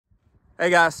Hey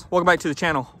guys, welcome back to the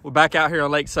channel. We're back out here on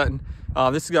Lake Sutton.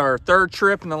 This is our third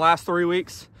trip in the last 3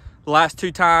 weeks. The last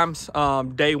two times,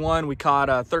 day one, we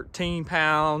caught 13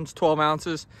 pounds, 12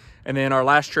 ounces. And then our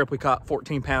last trip, we caught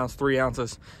 14 pounds, 3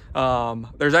 ounces.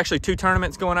 There's actually two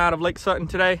tournaments going out of Lake Sutton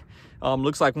today.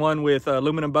 Looks like one with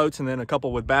aluminum boats and then a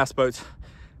couple with bass boats.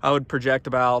 I would project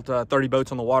about 30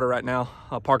 boats on the water right now.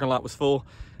 Parking lot was full.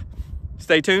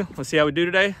 Stay tuned. Let's see how we do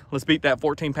today. Let's beat that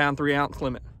 14 pound, 3 ounce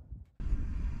limit.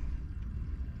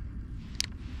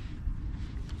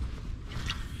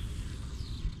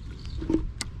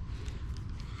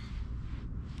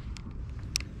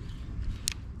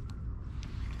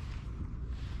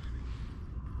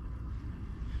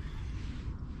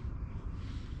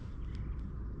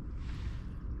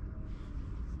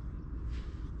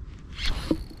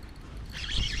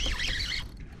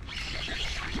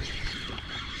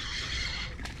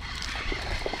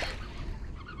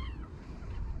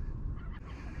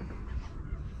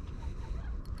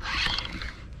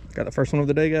 Got the first one of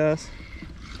the day, guys.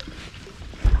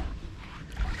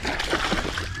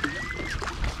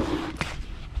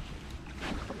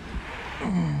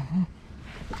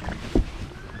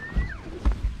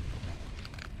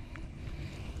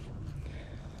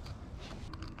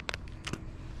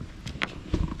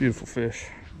 Beautiful fish.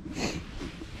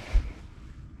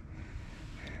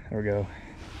 There we go.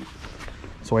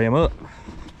 Let's weigh him up.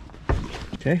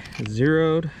 Okay,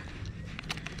 zeroed.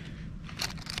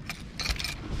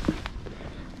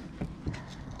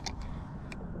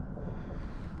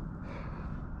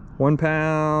 £1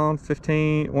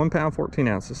 pound 14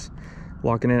 ounces.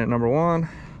 Locking in at number one.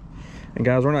 And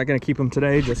guys, we're not going to keep them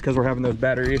today just because we're having those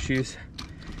battery issues.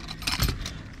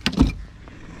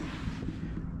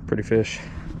 Pretty fish.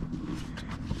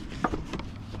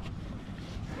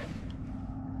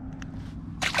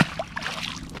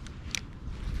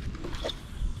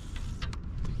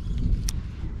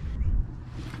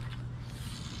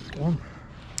 One.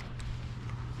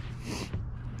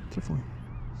 Definitely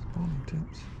spawning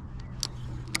tips.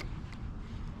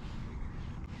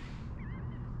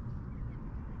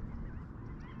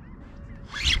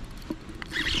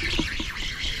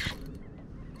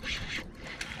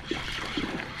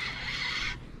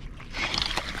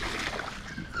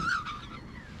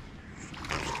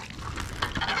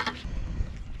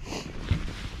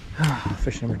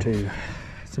 Fish number two.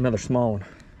 It's another small one.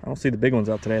 I don't see the big ones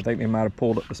out today. I think they might have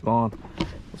pulled up the spawn.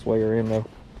 Let's weigh her in though.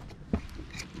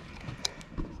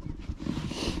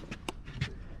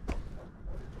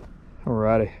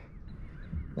 Alrighty.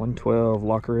 112,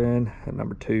 lock her in at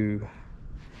number two.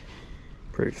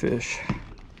 Pretty fish.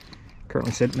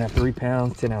 Currently sitting at 3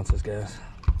 pounds, 10 ounces, guys.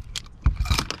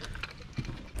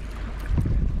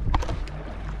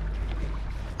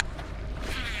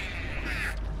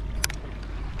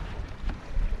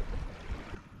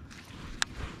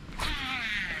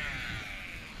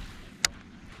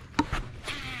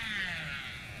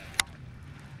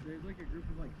 There's like a group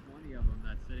of like 20 of them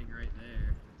that's sitting right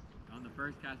there. On the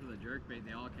first cast of the jerkbait,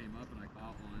 they all came up and I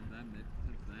caught one.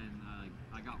 Since then,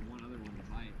 I got one other one to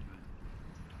bite,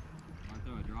 but I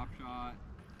throw a drop shot,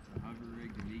 a hover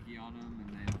rig, the Niki on them,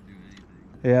 and they don't do anything.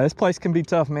 Yeah, this place can be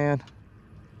tough, man.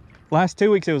 Last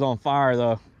 2 weeks it was on fire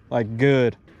though, like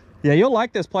good. Yeah, you'll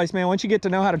like this place, man, once you get to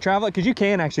know how to travel it, because you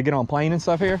can actually get on plane and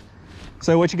stuff here.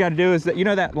 So what you got to do is that, you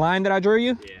know that line that I drew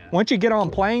you? Yeah. Once you get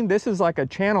on plane, this is like a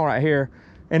channel right here.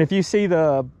 And if you see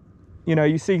the,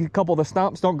 you see a couple of the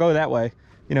stumps, don't go that way.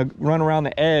 Run around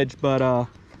the edge, but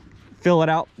fill it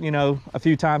out, a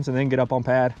few times and then get up on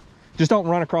pad. Just don't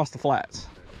run across the flats.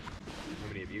 How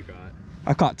many have you caught?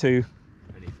 I caught two.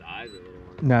 Any size or little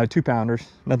ones? No, 2 pounders,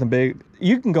 nothing big.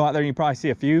 You can go out there and you probably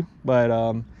see a few, but,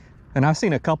 and I've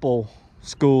seen a couple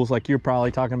schools like you're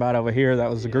probably talking about over here. That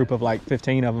was a group of like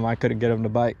 15 of them. I couldn't get them to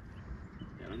bite.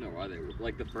 Yeah, I don't know why they were,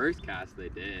 like the first cast they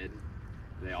did.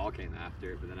 They all came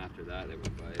after it, but then after that they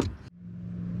wouldn't bite.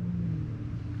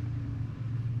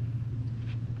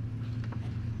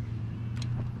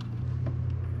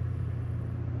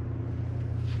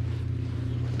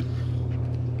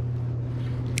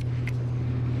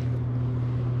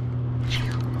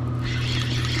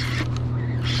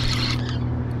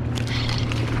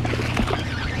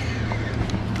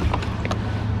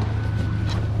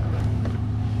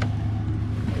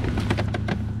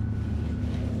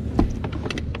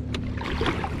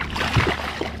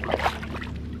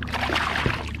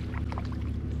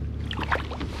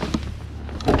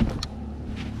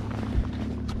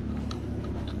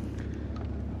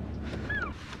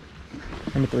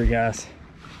 Number 3, guys.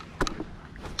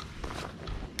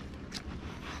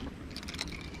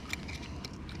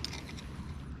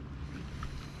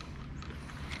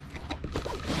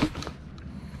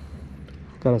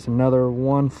 Got us another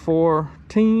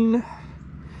 114.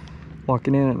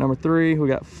 Walking in at number 3, we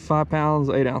got 5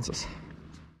 pounds, 8 ounces.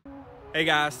 Hey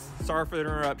guys, sorry for the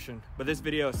interruption, but this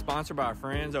video is sponsored by our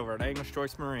friends over at Angler's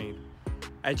Choice Marine.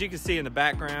 As you can see in the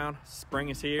background, spring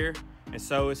is here, and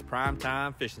so is prime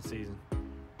time fishing season.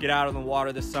 Get out on the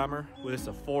water this summer with this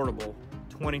affordable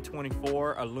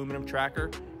 2024 aluminum tracker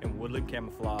and woodland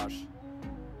camouflage.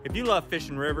 If you love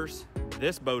fishing rivers,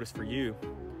 this boat is for you.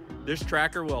 This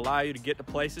tracker will allow you to get to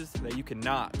places that you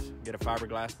cannot get a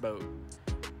fiberglass boat.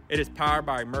 It is powered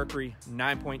by a Mercury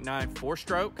 9.9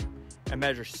 4-stroke and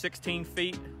measures 16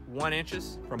 feet 1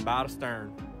 inches from bow to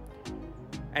stern.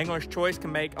 Angler's Choice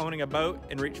can make owning a boat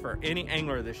in reach for any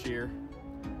angler this year.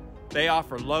 They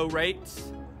offer low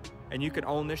rates, and you can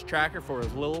own this tracker for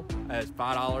as little as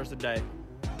 $5 a day.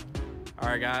 All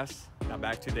right guys, now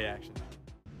back to the action.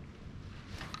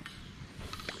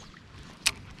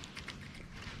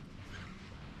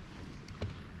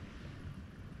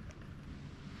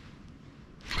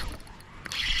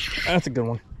 That's a good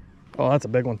one. Oh, that's a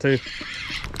big one too.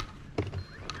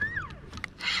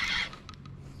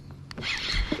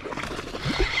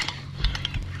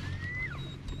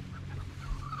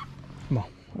 Come on,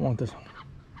 I want this one.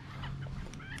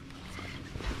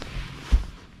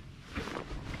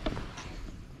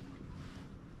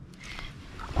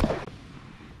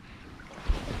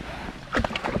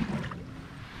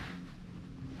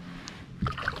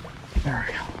 There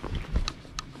we go.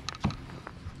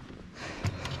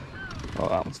 Oh,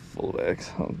 that one's full of eggs.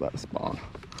 That one's about to spawn.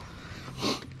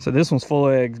 So this one's full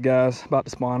of eggs, guys. About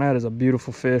to spawn. That is a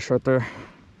beautiful fish right there.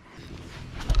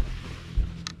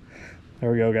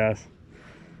 There we go, guys.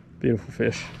 Beautiful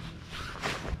fish.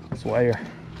 Let's weigh her.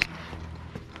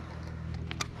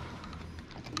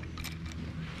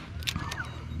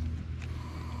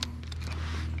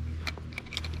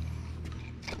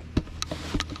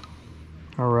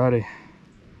 Alrighty.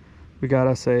 We got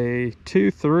us a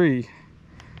 2-3.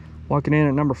 Walking in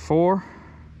at number 4,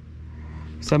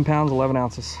 7 pounds, 11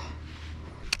 ounces.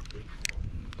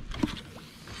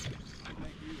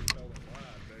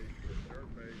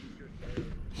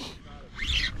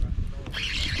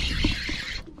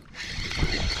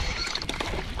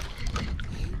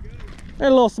 Hey, a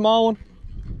little small one.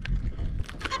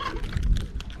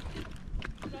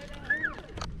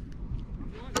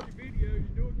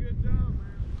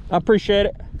 I appreciate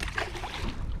it.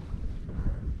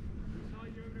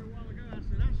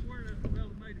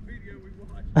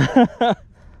 I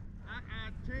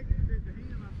texted it to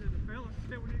him. I said, the fella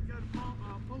said we need to go to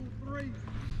pool 3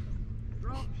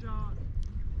 drop shot.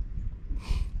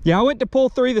 Yeah, I went to pool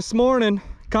 3 this morning,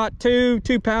 caught 2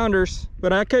 2-pounders,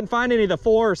 but I couldn't find any of the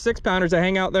 4 or 6-pounders that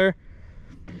hang out there.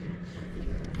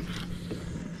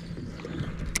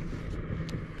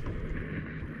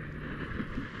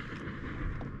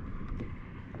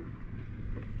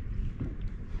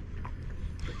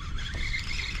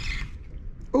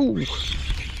 Ooh.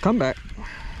 Come back.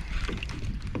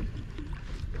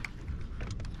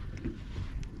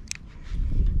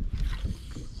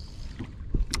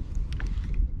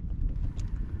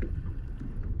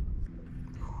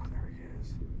 Oh, there he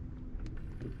is.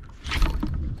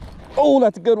 Oh,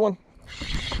 that's a good one.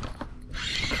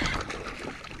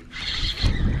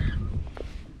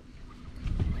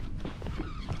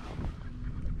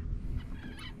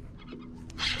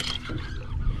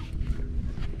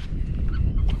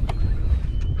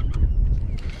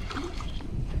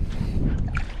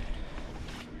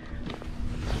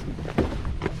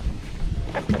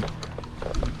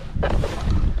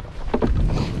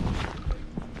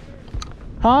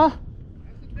 Huh?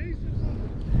 That's a decent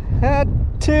one.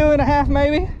 2.5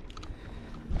 maybe.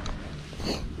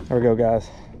 There we go, guys.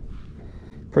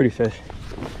 Pretty fish.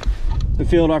 We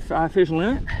filled our 5-fish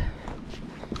limit.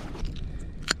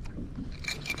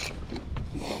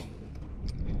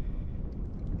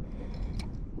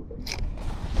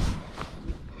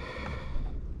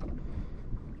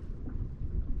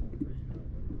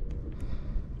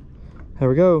 There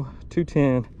we go,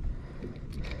 210.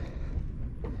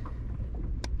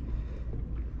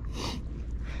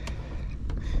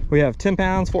 We have 10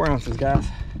 pounds, 4 ounces, guys.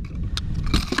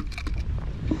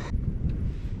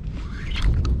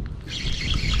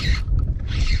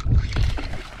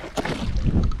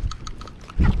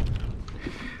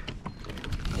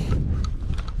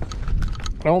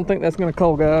 I don't think that's gonna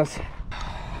cull, guys.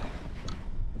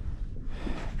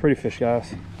 Pretty fish,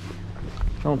 guys.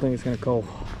 I don't think it's gonna cull.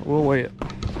 We'll weigh it.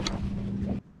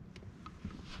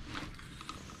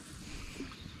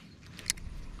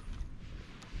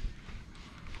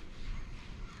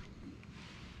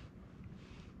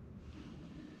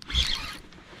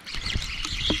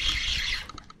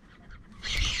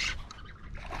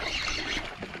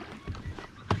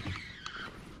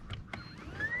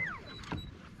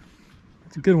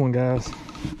 It's a good one, guys.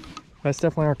 That's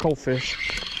definitely our cold fish.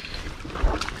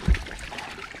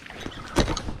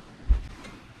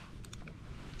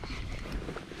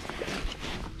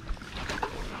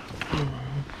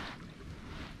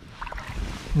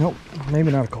 Nope,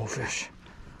 maybe not a cold fish.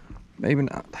 Maybe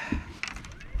not.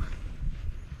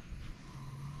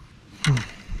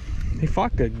 He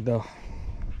fought good though.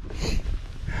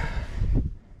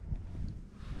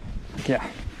 Yeah.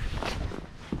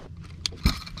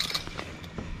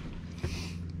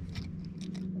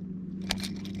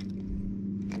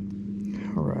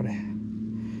 Alrighty.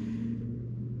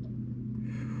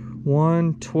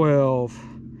 112.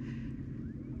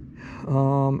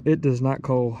 It does not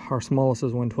cull. Our smallest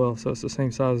is 112, so it's the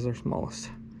same size as our smallest.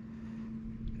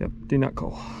 Yep, do not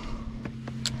cull.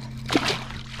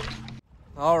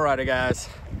 Alrighty, guys.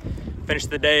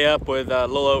 Finished the day up with a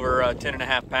little over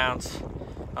 10.5 pounds.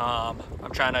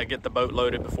 I'm trying to get the boat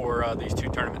loaded before these two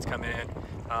tournaments come in,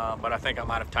 but I think I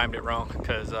might have timed it wrong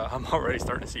because I'm already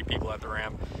starting to see people at the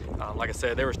ramp. Like I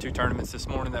said, there was 2 tournaments this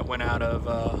morning that went out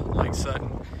of Lake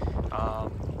Sutton.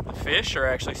 The fish are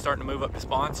actually starting to move up to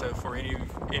spawn, so for any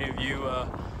of you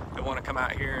that want to come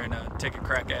out here and take a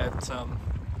crack at some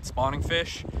spawning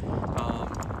fish,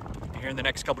 here in the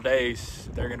next couple days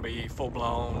they're going to be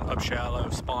full-blown up shallow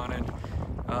spawning.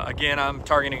 Again, I'm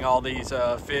targeting all these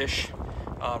fish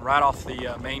right off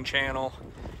the main channel,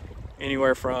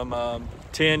 anywhere from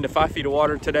 10 to 5 feet of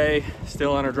water today,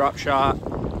 still under drop shot,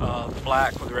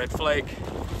 black with red flake.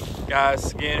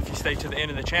 Guys, again, if you stay to the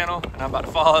end of the channel, and I'm about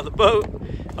to fall out of the boat,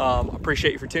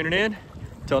 appreciate you for tuning in.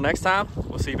 Until next time,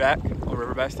 we'll see you back on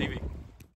River Bass TV.